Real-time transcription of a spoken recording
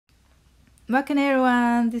Welcome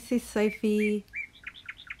everyone, this is Sophie.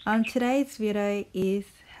 Today's video is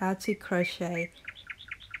how to crochet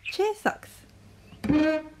chair socks.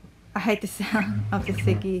 I hate the sound of the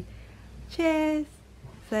sticky chairs,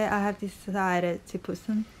 so I have decided to put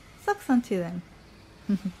some socks onto them.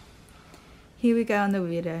 Here we go on the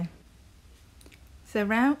video. So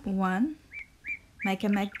round 1, make a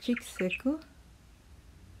magic circle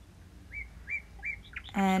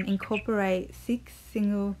and incorporate 6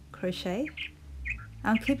 single crochet.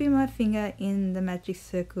 I'm keeping my finger in the magic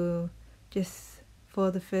circle just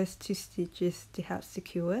for the first 2 stitches to help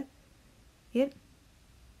secure it.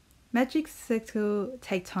 Magic circle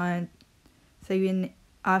take time, so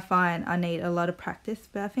I find I need a lot of practice,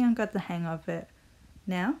 but I think I've got the hang of it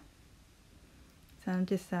now. So I'm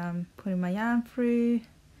just putting my yarn through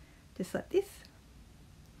just like this,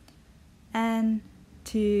 and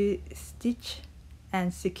to stitch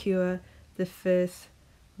and secure the first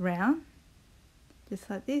round just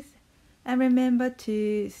like this, and remember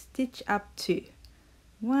to stitch up to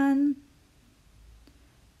 1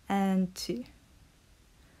 and 2.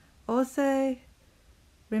 Also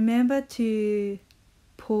remember to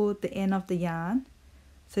pull the end of the yarn,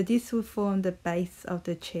 so this will form the base of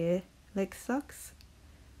the chair leg socks.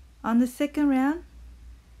 On the second round,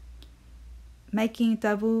 making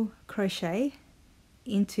double crochet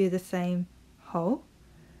into the same hole,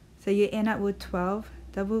 so you end up with 12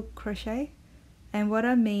 double crochet. And what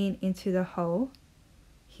I mean into the hole,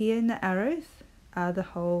 here in the arrows are the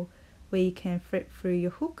hole where you can thread through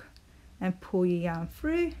your hook and pull your yarn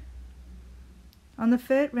through. On the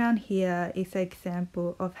third round here is an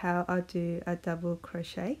example of how I do a double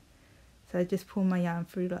crochet. So I just pull my yarn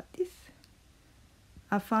through like this.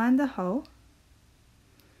 I find the hole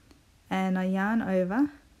and I yarn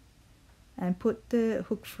over and put the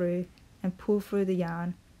hook through and pull through the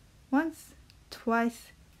yarn once, twice,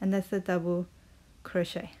 and that's a double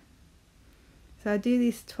crochet. So I do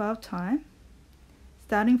this 12 times,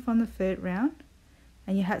 starting from the third round,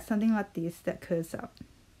 and you have something like this that curves up.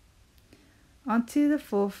 Onto the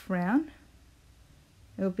fourth round,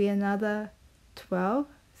 it will be another 12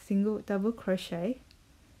 single double crochet,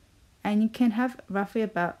 and you can have roughly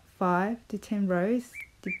about 5 to 10 rows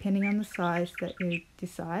depending on the size that you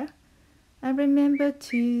desire. And remember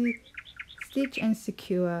to stitch and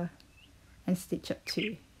secure and stitch up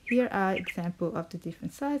to. Here are examples of the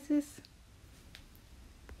different sizes.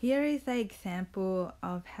 Here is an example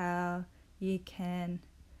of how you can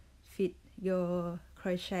fit your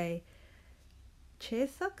crochet chair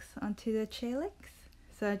socks onto the chair legs.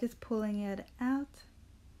 So I'm just pulling it out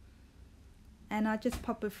and I just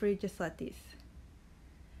pop it through just like this.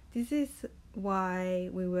 This is why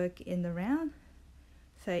we work in the round,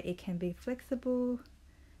 so it can be flexible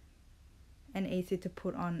and easy to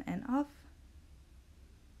put on and off.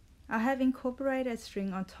 I have incorporated a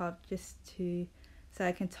string on top just so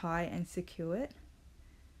I can tie and secure it.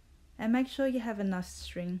 And make sure you have enough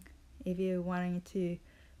string if you're wanting to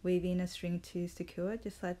weave in a string to secure it,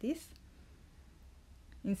 just like this.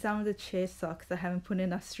 In some of the chair socks I haven't put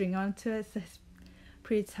enough string onto it, so it's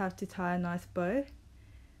pretty tough to tie a nice bow.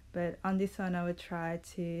 But on this one I would try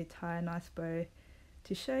to tie a nice bow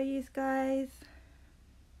to show you guys.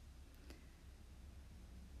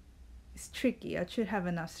 It's tricky. I should have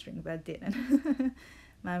enough string, but I didn't.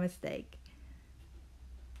 My mistake.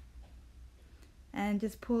 And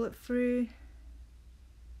just pull it through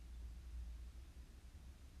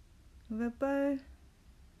with a bow,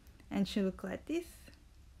 and she'll look like this.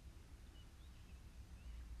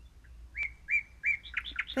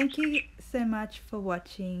 Thank you so much for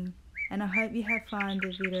watching, and I hope you have found the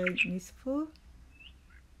video useful,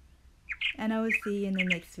 and I will see you in the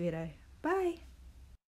next video. Bye!